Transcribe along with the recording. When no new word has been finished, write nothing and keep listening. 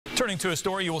Turning to a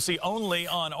story you will see only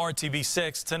on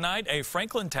RTV6 tonight, a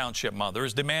Franklin Township mother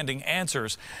is demanding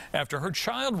answers after her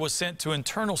child was sent to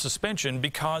internal suspension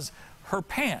because her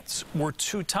pants were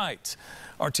too tight.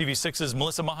 RTV6's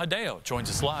Melissa Mahadeo joins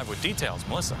us live with details.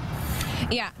 Melissa.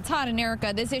 Yeah, Todd and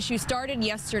Erica, this issue started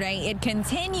yesterday. It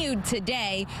continued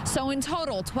today. So in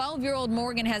total, 12-year-old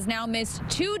Morgan has now missed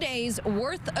 2 days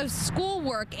worth of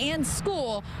schoolwork and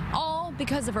school, all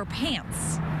because of her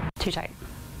pants. Too tight.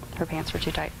 Her pants were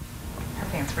too tight. Her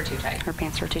pants were too tight. Her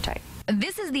pants were too tight.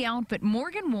 This is the outfit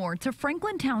Morgan wore to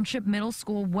Franklin Township Middle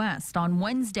School West on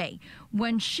Wednesday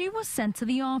when she was sent to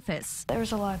the office. There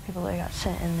was a lot of people that got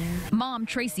sent in there. Mom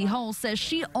Tracy Hull says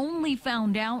she only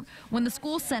found out when the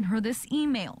school sent her this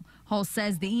email. Hull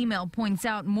says the email points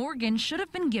out Morgan should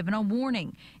have been given a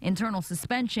warning. Internal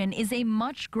suspension is a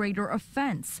much greater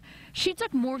offense. She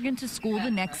took Morgan to school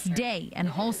the next day, and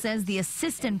Hull says the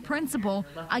assistant principal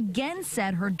again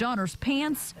said her daughter's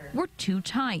pants were too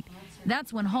tight.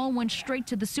 That's when Hull went straight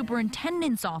to the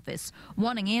superintendent's office,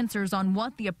 wanting answers on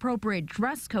what the appropriate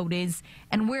dress code is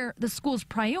and where the school's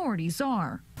priorities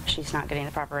are. She's not getting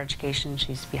the proper education.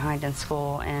 She's behind in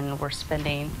school, and we're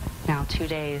spending now 2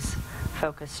 days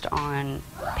focused on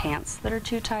pants that are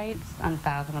too tight. It's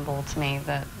unfathomable to me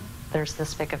that there's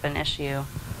this big of an issue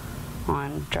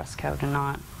on dress code and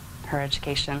not her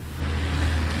education.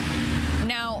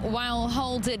 Now, while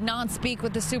Hull did not speak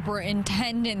with the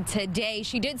superintendent today,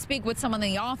 she did speak with someone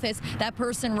in the office. That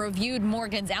person reviewed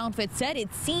Morgan's outfit, said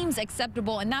it seems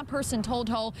acceptable, and that person told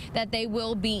Hull that they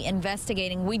will be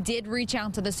investigating. We did reach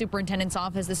out to the superintendent's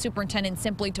office. The superintendent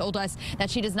simply told us that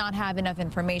she does not have enough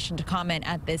information to comment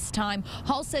at this time.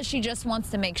 Hull says she just wants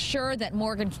to make sure that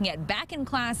Morgan can get back in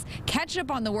class, catch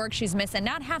up on the work she's missed, and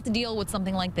not have to deal with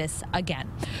something like this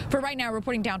again. For right now,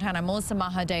 reporting downtown, I'm Melissa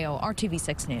Mahadeo,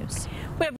 RTV6 News.